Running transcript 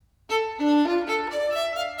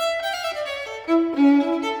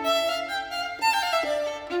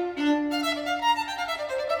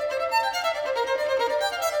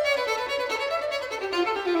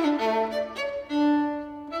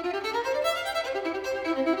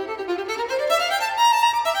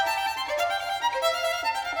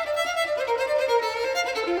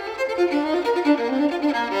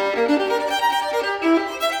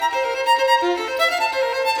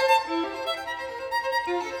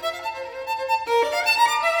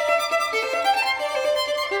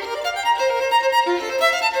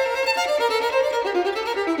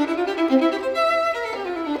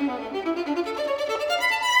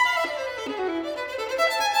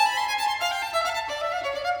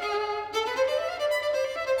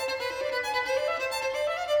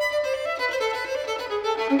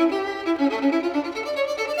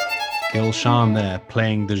Gil Sharm there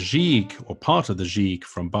playing the Gigue, or part of the Gigue,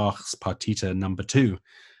 from Bach's Partita No. 2.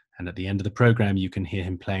 And at the end of the program, you can hear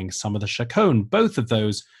him playing some of the Chaconne, both of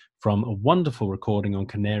those from a wonderful recording on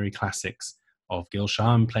Canary Classics of Gil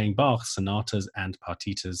Sharm playing Bach sonatas and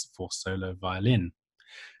partitas for solo violin.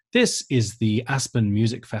 This is the Aspen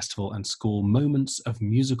Music Festival and School Moments of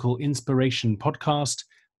Musical Inspiration podcast.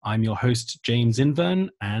 I'm your host, James Inverne,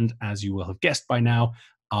 and as you will have guessed by now,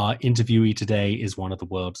 our interviewee today is one of the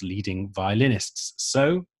world's leading violinists.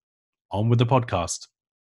 So, on with the podcast.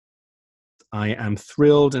 I am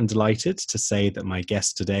thrilled and delighted to say that my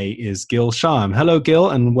guest today is Gil Sharm. Hello, Gil,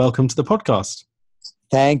 and welcome to the podcast.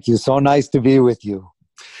 Thank you. So nice to be with you.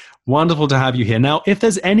 Wonderful to have you here. Now, if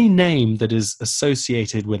there's any name that is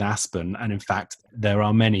associated with Aspen, and in fact, there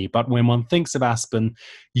are many, but when one thinks of Aspen,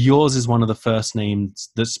 yours is one of the first names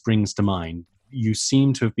that springs to mind. You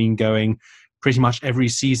seem to have been going pretty much every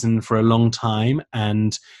season for a long time,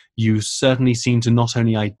 and you certainly seem to not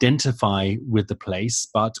only identify with the place,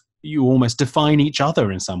 but you almost define each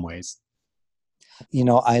other in some ways. You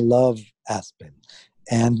know, I love Aspen,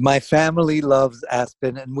 and my family loves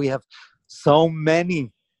Aspen, and we have so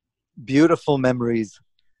many beautiful memories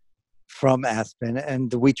from Aspen,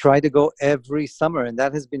 and we try to go every summer, and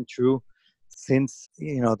that has been true since,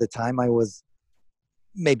 the time I was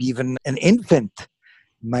maybe even an infant.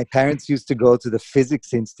 My parents used to go to the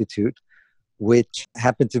Physics Institute, which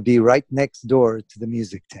happened to be right next door to the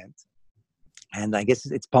music tent. And I guess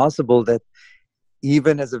it's possible that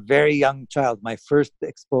even as a very young child, my first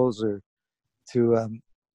exposure to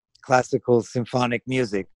classical symphonic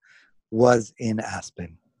music was in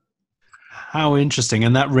Aspen. How interesting.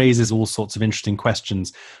 And that raises all sorts of interesting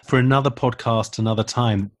questions for another podcast, another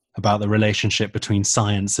time, about the relationship between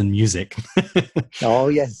science and music. Oh,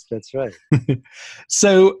 yes, that's right.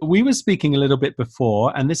 So we were speaking a little bit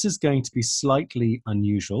before, and this is going to be slightly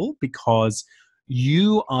unusual because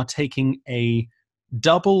you are taking a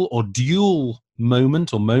double or dual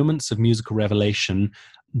moment or moments of musical revelation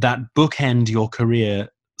that bookend your career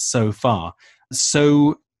so far.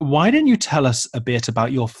 So why don't you tell us a bit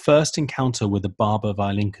about your first encounter with the Barber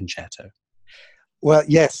Violin Concerto? Well,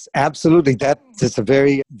 yes, absolutely. That is a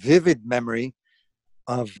very vivid memory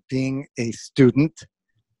of being a student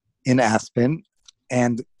in Aspen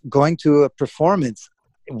and going to a performance.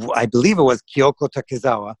 I believe it was Kyoko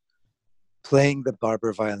Takezawa playing the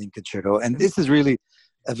Barber Violin Concerto. And this is really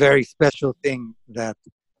a very special thing that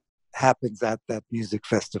happens at that music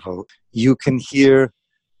festival. You can hear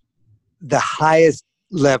the highest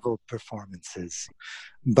level performances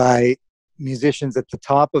by musicians at the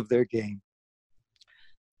top of their game,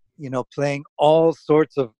 playing all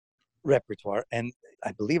sorts of repertoire. And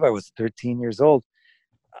I believe I was 13 years old.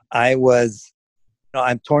 I'm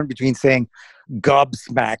torn between saying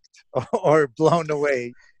gobsmacked or blown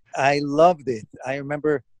away. I loved it. I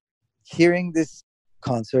remember hearing this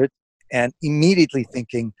concert and immediately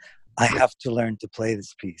thinking, I have to learn to play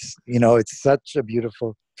this piece. It's such a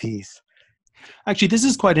beautiful piece. Actually, this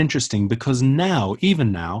is quite interesting because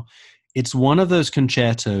even now, it's one of those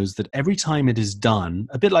concertos that every time it is done,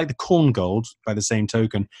 a bit like the Korngold by the same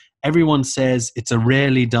token, everyone says it's a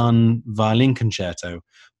rarely done violin concerto.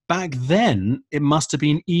 Back then, it must have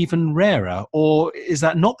been even rarer, or is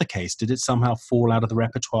that not the case? Did it somehow fall out of the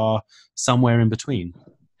repertoire somewhere in between?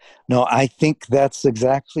 No, I think that's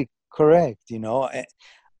exactly correct.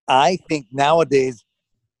 I think nowadays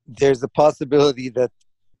there's a possibility that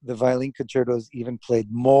the violin concerto is even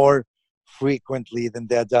played more frequently than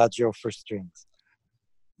the Adagio for strings.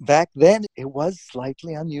 Back then, it was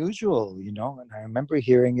slightly unusual, and I remember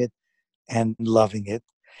hearing it and loving it.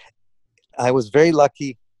 I was very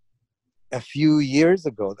lucky a few years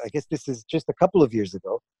ago, I guess this is just a couple of years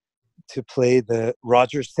ago, to play the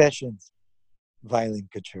Roger Sessions Violin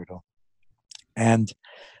Concerto. And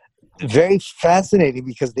very fascinating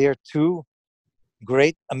because they are two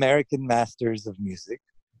great American masters of music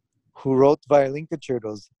who wrote violin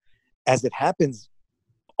concertos, as it happens,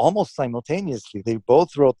 almost simultaneously. They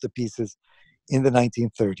both wrote the pieces in the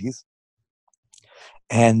 1930s.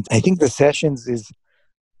 And I think the Sessions is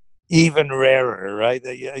even rarer, right?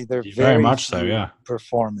 They're very much so, yeah.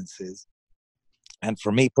 Performances. And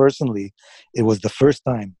for me personally, it was the first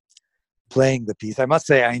time playing the piece. I must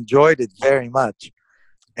say I enjoyed it very much.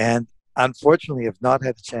 And unfortunately have not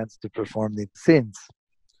had a chance to perform it since.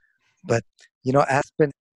 But,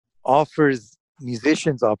 Aspen offers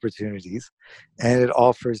musicians opportunities, and it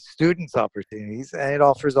offers students opportunities, and it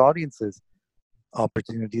offers audiences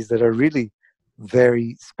opportunities that are really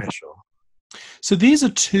very special. So these are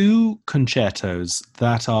two concertos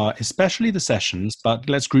that are, especially the sessions, but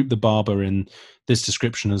let's group the Barber in this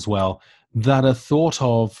description as well, that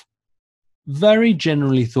are very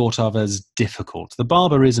generally thought of as difficult. The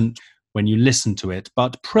Barber isn't when you listen to it,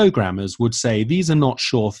 but programmers would say these are not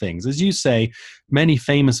sure things. As you say, many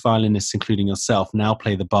famous violinists, including yourself, now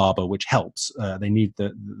play the Barber, which helps. They need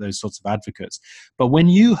those sorts of advocates. But when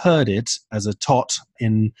you heard it as a tot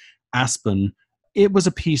in Aspen, it was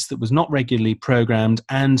a piece that was not regularly programmed,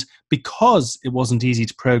 and because it wasn't easy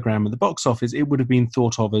to program at the box office, it would have been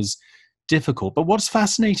thought of as difficult. But what's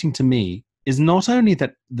fascinating to me is not only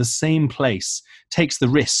that the same place takes the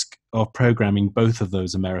risk of programming both of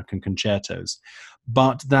those American concertos,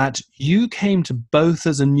 but that you came to both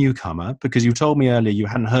as a newcomer, because you told me earlier you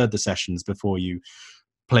hadn't heard the sessions before you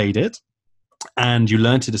played it, and you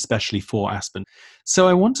learnt it especially for Aspen. So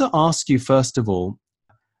I want to ask you, first of all,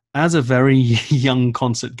 as a very young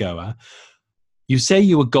concert goer, you say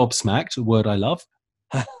you were gobsmacked, a word I love,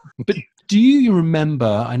 but do you remember,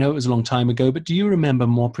 I know it was a long time ago, but do you remember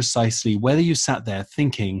more precisely whether you sat there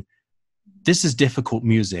thinking, this is difficult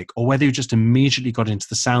music, or whether you just immediately got into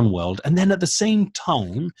the sound world? And then at the same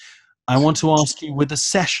time, I want to ask you with the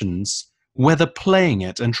sessions, whether playing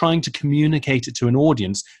it and trying to communicate it to an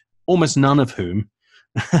audience, almost none of whom,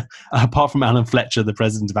 apart from Alan Fletcher, the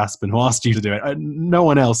president of Aspen, who asked you to do it, no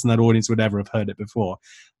one else in that audience would ever have heard it before,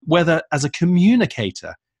 whether as a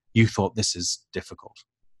communicator, you thought this is difficult.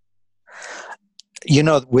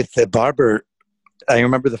 With the Barber, I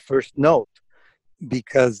remember the first note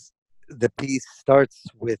because the piece starts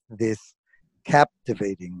with this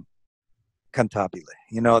captivating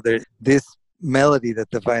cantabile. There's this melody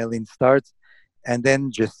that the violin starts and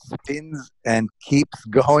then just spins and keeps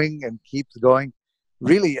going,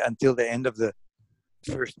 really until the end of the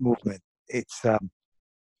first movement. It's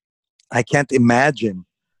I can't imagine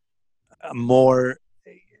a more,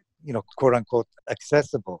 quote unquote,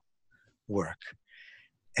 accessible work.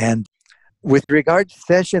 And with regard to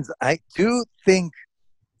sessions, I do think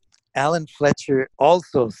Alan Fletcher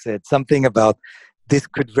also said something about this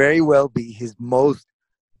could very well be his most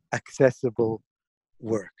accessible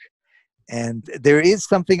work. And there is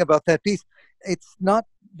something about that piece. It's not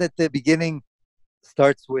that the beginning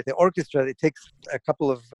starts with the orchestra. It takes a couple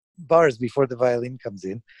of bars before the violin comes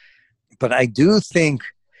in. But I do think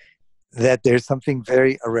that there's something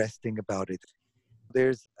very arresting about it.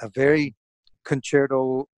 There's a very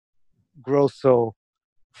concerto grosso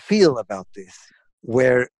feel about this,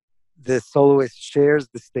 where the soloist shares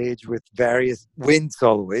the stage with various wind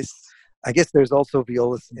soloists. I guess there's also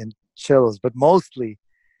violas and cellos, but mostly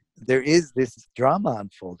there is this drama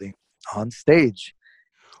unfolding on stage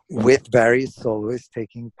with various soloists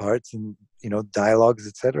taking parts and, dialogues,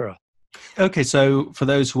 etc. Okay, so for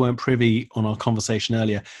those who weren't privy on our conversation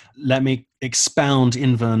earlier, let me expound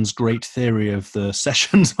Invern's great theory of the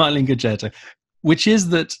Sessions violin concerto, which is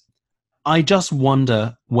that I just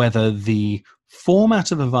wonder whether the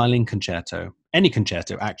format of a violin concerto, any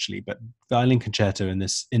concerto actually, but violin concerto in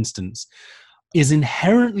this instance, is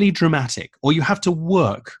inherently dramatic, or you have to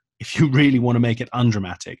work if you really want to make it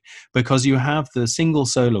undramatic, because you have the single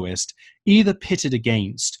soloist either pitted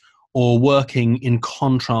against or working in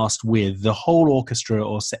contrast with the whole orchestra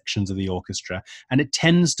or sections of the orchestra. And it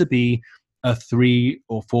tends to be a 3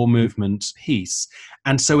 or 4 movement piece.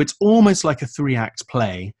 And so it's almost like a 3-act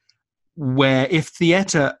play, where if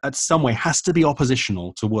theatre at some way has to be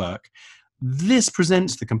oppositional to work, this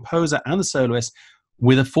presents the composer and the soloist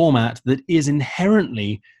with a format that is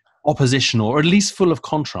inherently oppositional, or at least full of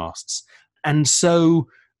contrasts. And so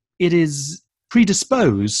it is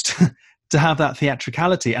predisposed to have that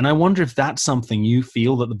theatricality. And I wonder if that's something you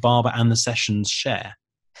feel that the Barber and the Sessions share.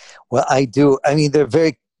 Well, I do. I mean, they're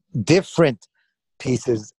very different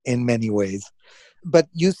pieces in many ways. But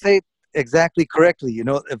you say it exactly correctly.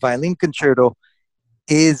 A violin concerto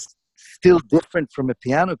is still different from a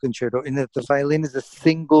piano concerto in that the violin is a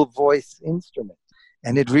single voice instrument.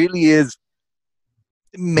 And it really is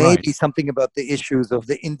maybe something about the issues of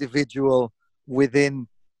the individual within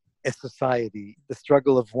a society, the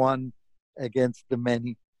struggle of one against the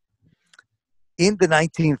many. In the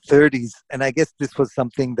 1930s, and I guess this was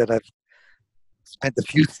something that I've spent a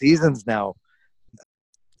few seasons now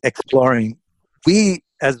exploring, we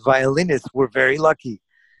as violinists were very lucky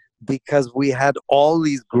because we had all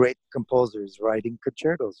these great composers writing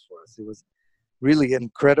concertos for us. It was really an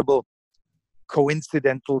incredible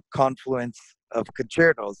coincidental confluence of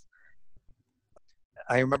concertos.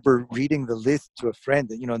 I remember reading the list to a friend,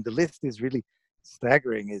 and the list is really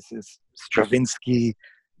staggering. Is Stravinsky,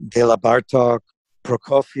 Bela Bartok,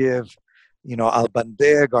 Prokofiev, Alban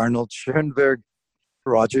Berg, Arnold Schoenberg,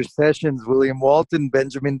 Roger Sessions, William Walton,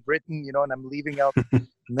 Benjamin Britten, and I'm leaving out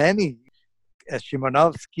many.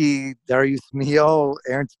 Szymanowski, Darius Milhaud,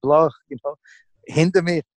 Ernst Bloch,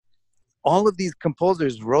 Hindemith. All of these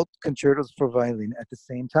composers wrote concertos for violin at the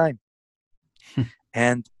same time.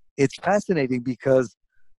 And it's fascinating because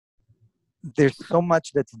there's so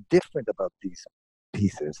much that's different about these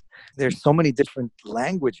pieces. There's so many different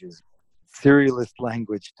languages, serialist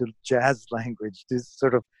language to jazz language, to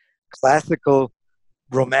sort of classical,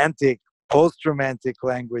 romantic, post-romantic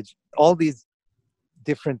language, all these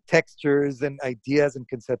different textures and ideas and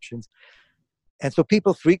conceptions. And so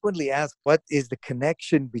people frequently ask, what is the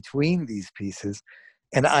connection between these pieces?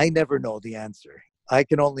 And I never know the answer. I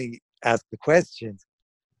can only ask the questions.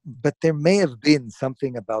 But there may have been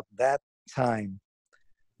something about that time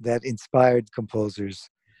that inspired composers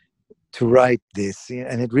to write this.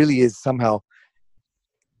 And it really is somehow,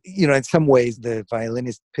 in some ways, the violin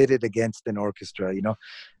is pitted against an orchestra,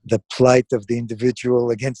 the plight of the individual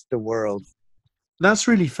against the world. That's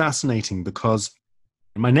really fascinating, because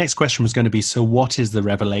my next question was going to be, so what is the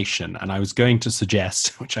revelation? And I was going to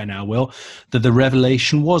suggest, which I now will, that the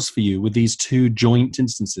revelation was for you with these two joint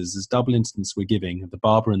instances, this double instance we're giving of the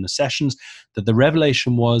Barber and the Sessions, that the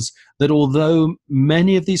revelation was that although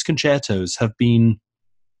many of these concertos have been,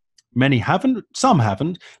 many haven't, some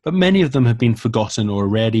haven't, but many of them have been forgotten or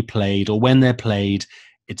rarely played, or when they're played,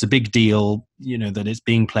 it's a big deal, that it's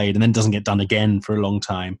being played and then doesn't get done again for a long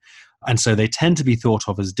time. And so they tend to be thought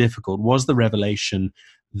of as difficult. Was the revelation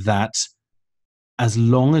that as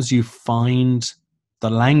long as you find the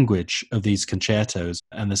language of these concertos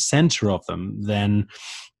and the center of them, then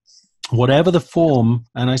whatever the form,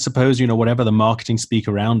 and I suppose, whatever the marketing speak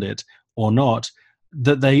around it or not,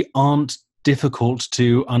 that they aren't difficult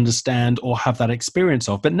to understand or have that experience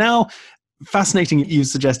of. But now, fascinating, you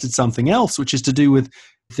suggested something else, which is to do with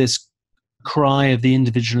this cry of the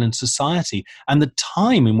individual in society. And the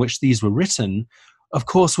time in which these were written, of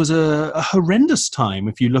course, was a horrendous time.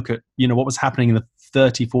 If you look at, what was happening in the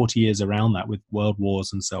 30, 40 years around that with world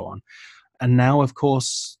wars and so on. And now, of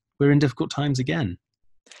course, we're in difficult times again.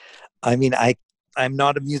 I mean, I'm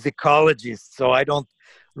not a musicologist, so I don't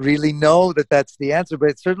really know that that's the answer, but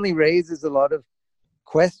it certainly raises a lot of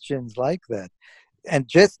questions like that. And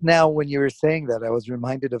just now, when you were saying that, I was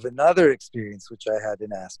reminded of another experience which I had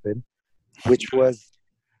in Aspen, which was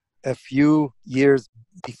a few years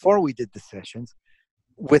before we did the sessions,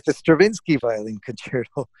 with the Stravinsky violin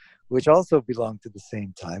concerto, which also belonged to the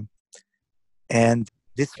same time. And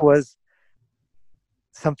this was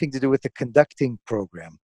something to do with the conducting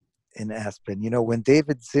program in Aspen. When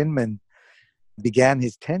David Zinman began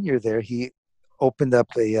his tenure there, he opened up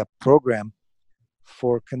a program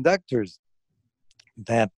for conductors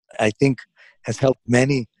that I think has helped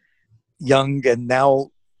many young and now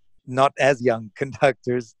not as young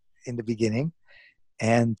conductors in the beginning.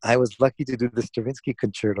 And I was lucky to do the Stravinsky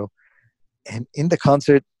concerto. And in the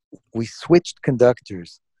concert, we switched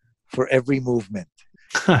conductors for every movement.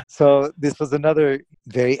 So this was another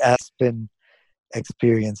very Aspen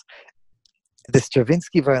experience. The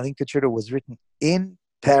Stravinsky violin concerto was written in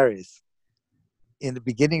Paris in the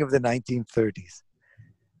beginning of the 1930s.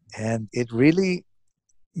 And it really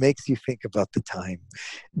makes you think about the time.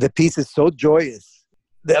 The piece is so joyous.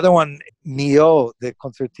 The other one, Milhaud, the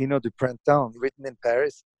Concertino du Printemps, written in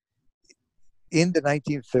Paris in the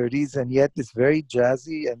 1930s, and yet it's very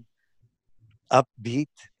jazzy and upbeat.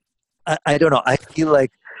 I don't know. I feel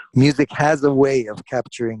like music has a way of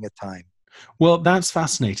capturing a time. Well, that's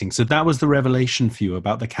fascinating. So that was the revelation for you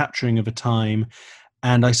about the capturing of a time,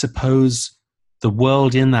 and I suppose the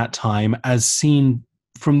world in that time as seen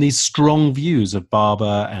from these strong views of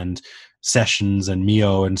Barber and Sessions and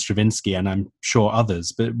Milhaud and Stravinsky, and I'm sure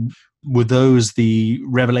others. But were those the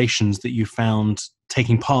revelations that you found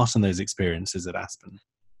taking part in those experiences at Aspen?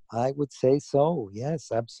 I would say so.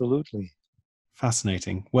 Yes, absolutely.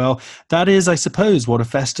 Fascinating. Well, that is, I suppose, what a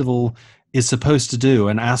festival is supposed to do.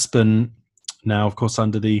 And Aspen, now, of course,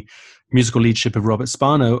 under the musical leadership of Robert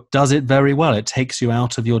Spano, does it very well. It takes you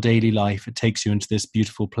out of your daily life. It takes you into this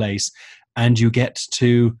beautiful place, and you get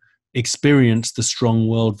to experience the strong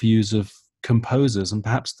worldviews of composers. And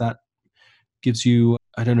perhaps that gives you,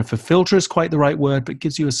 I don't know if a filter is quite the right word, but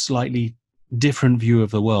gives you a slightly different view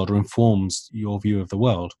of the world, or informs your view of the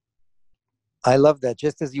world. I love that.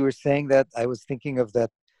 Just as you were saying that, I was thinking of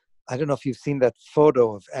that. I don't know if you've seen that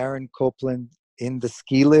photo of Aaron Copland in the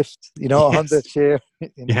ski lift, you know, on the chair.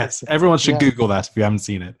 Yes, everyone should Yeah. Google that if you haven't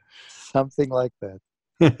seen it. Something like that.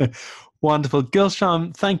 Wonderful.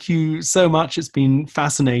 Gulshan, thank you so much. It's been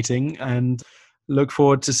fascinating, and look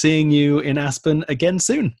forward to seeing you in Aspen again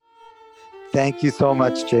soon. Thank you so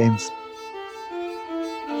much, James.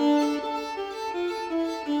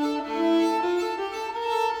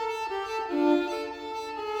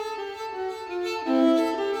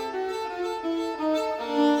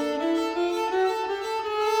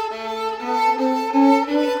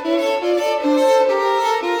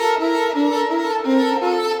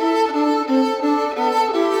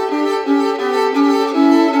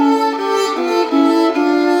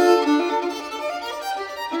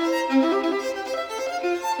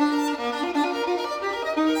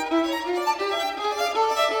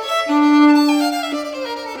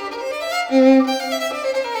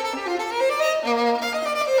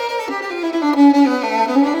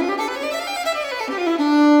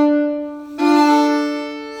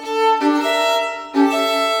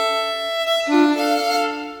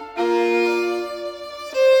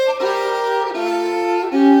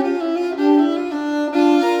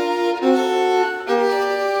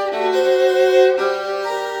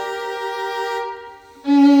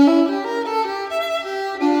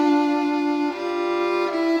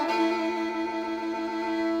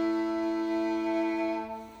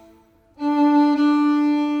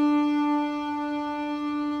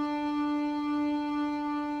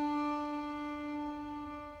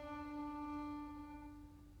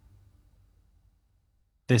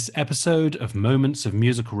 This episode of Moments of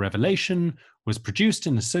Musical Revelation was produced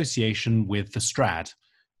in association with The Strad.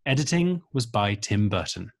 Editing was by Tim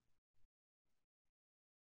Burton.